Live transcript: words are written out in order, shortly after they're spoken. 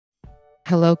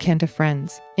Hello Panda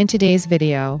friends. In today's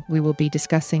video, we will be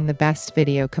discussing the best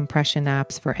video compression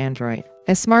apps for Android.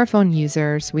 As smartphone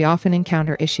users, we often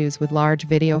encounter issues with large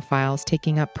video files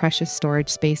taking up precious storage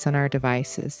space on our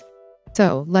devices.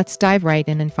 So, let's dive right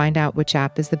in and find out which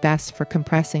app is the best for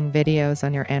compressing videos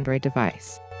on your Android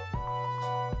device.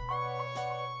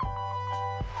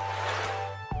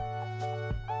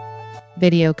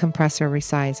 Video Compressor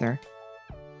Resizer.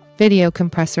 Video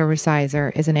Compressor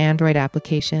Resizer is an Android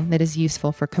application that is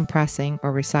useful for compressing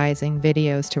or resizing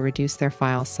videos to reduce their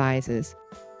file sizes.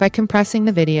 By compressing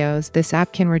the videos, this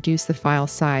app can reduce the file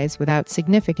size without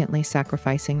significantly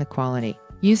sacrificing the quality.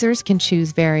 Users can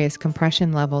choose various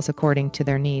compression levels according to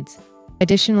their needs.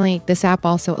 Additionally, this app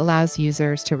also allows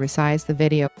users to resize the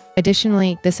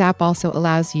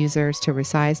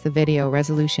video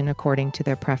resolution according to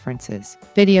their preferences.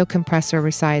 Video Compressor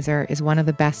Resizer is one of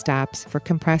the best apps for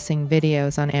compressing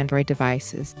videos on Android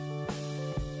devices.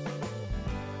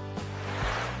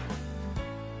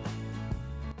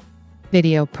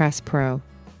 Video Press Pro.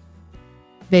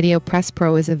 Video Press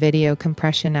Pro is a video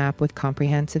compression app with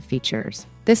comprehensive features.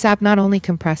 This app not only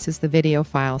compresses the video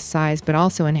file size but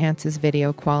also enhances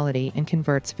video quality and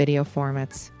converts video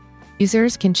formats.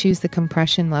 Users can choose the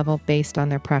compression level based on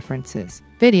their preferences.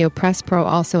 Video Press Pro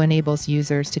also enables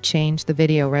users to change the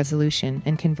video resolution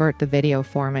and convert the video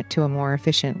format to a more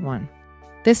efficient one.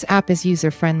 This app is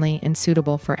user-friendly and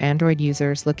suitable for Android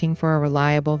users looking for a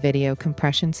reliable video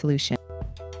compression solution.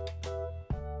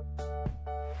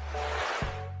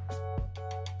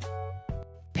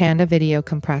 Panda Video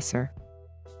Compressor.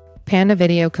 Panda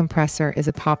Video Compressor is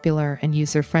a popular and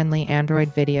user-friendly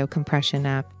Android video compression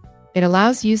app. It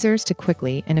allows users to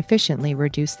quickly and efficiently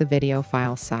reduce the video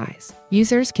file size.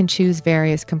 Users can choose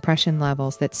various compression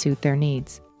levels that suit their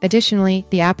needs. Additionally,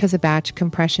 the app has a batch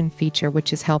compression feature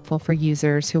which is helpful for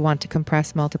users who want to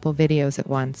compress multiple videos at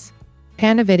once.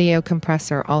 Panda Video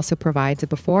Compressor also provides a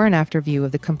before and after view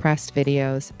of the compressed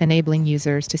videos, enabling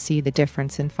users to see the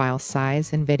difference in file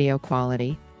size and video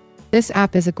quality. This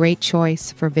app is a great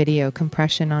choice for video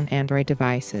compression on Android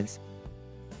devices.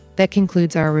 That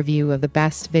concludes our review of the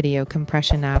best video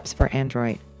compression apps for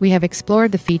Android. We have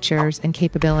explored the features and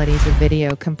capabilities of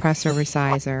Video Compressor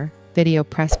Resizer, Video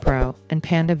Press Pro, and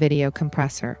Panda Video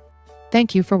Compressor.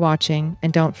 Thank you for watching,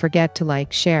 and don't forget to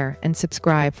like, share, and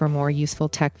subscribe for more useful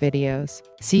tech videos.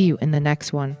 See you in the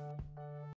next one.